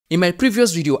In my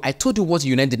previous video, I told you what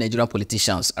unite the Nigerian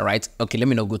politicians, all right? Okay, let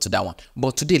me not go to that one.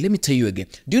 But today, let me tell you again.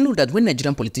 Do you know that when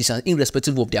Nigerian politicians,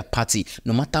 irrespective of their party,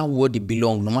 no matter where they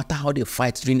belong, no matter how they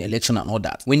fight during election and all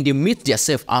that, when they meet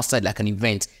themselves outside like an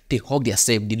event, they hug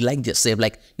themselves, they like themselves,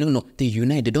 like, no, they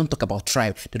unite. They don't talk about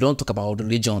tribe, they don't talk about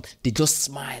religion, they just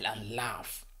smile and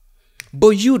laugh.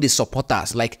 But you, the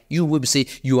supporters, like you will say,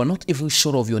 you are not even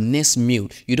sure of your next meal.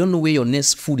 You don't know where your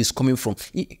next food is coming from.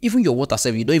 Even your water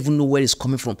service, you don't even know where it's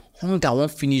coming from. Hunger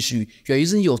won't finish you. You are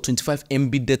using your 25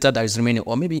 MB data that is remaining,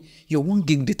 or maybe your 1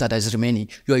 gig data that is remaining.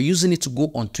 You are using it to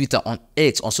go on Twitter, on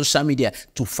X, on social media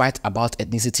to fight about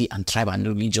ethnicity and tribe and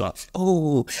religion.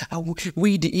 Oh,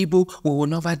 we the Igbo, we will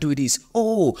never do this.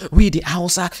 Oh, we the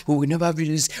Hausa, we will never do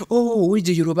this. Oh, we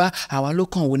the Yoruba, our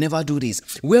local will never do this.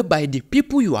 Whereby the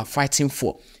people you are fighting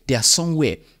for, they are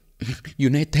somewhere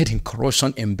united in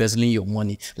corruption, embezzling your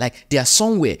money. Like they are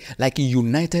somewhere like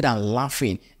united and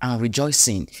laughing and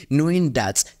rejoicing, knowing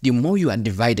that the more you are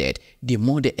divided, the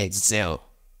more they excel.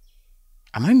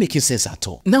 Am I making sense at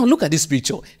all? Now look at this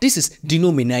picture. This is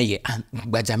Dino Menaye and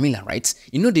Bajamila, right?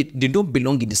 You know, they don't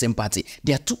belong in the same party.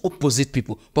 They are two opposite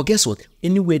people. But guess what?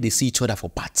 Anywhere they see each other for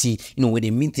party, you know, when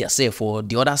they meet themselves or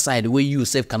the other side where you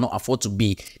yourself cannot afford to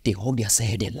be, they hug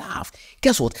themselves, they laugh.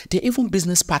 Guess what? They're even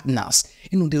business partners.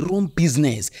 You know, they run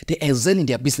business. They excel in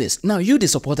their business. Now, you, the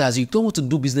supporters, you don't want to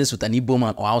do business with an Igbo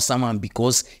man or Hausa man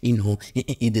because, you know,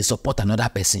 they support another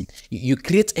person. You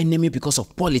create enemy because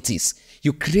of politics.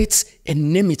 You create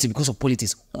enmity because of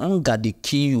politics. Hunger, they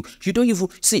kill you. You don't even,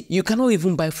 see, you cannot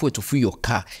even buy food to fill your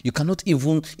car. You cannot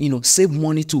even, you know, save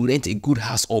money to rent a good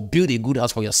house or build a good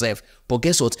house for yourself. But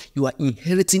guess what? You are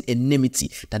inheriting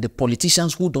enmity that the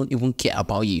politicians who don't even care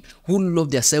about you, who love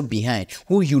themselves behind,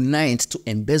 who unite to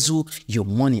embezzle your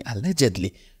money,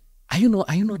 allegedly. Are you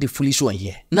not the foolish one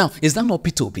here? Now, is that not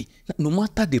P2B? No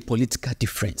matter the political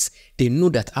difference, they know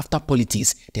that after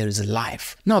politics, there is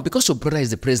life. Now, because your brother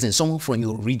is the president, someone from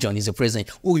your region is the president,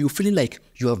 oh, you're feeling like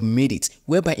you have made it,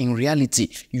 whereby in reality,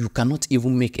 you cannot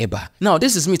even make Eba. Now,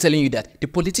 this is me telling you that the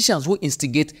politicians who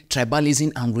instigate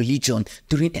tribalism and religion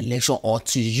during election or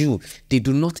to you, they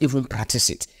do not even practice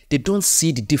it. They don't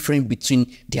see the difference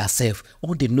between themselves.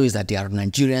 All they know is that they are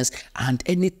Nigerians, and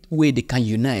any way they can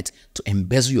unite to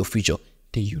embezzle your future,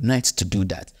 they unite to do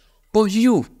that. But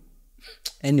you,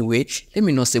 anyway, let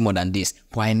me not say more than this,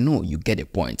 but I know you get the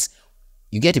point.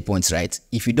 You get the point, right?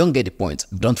 If you don't get the point,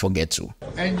 don't forget to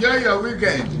enjoy your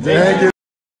weekend. Thank you.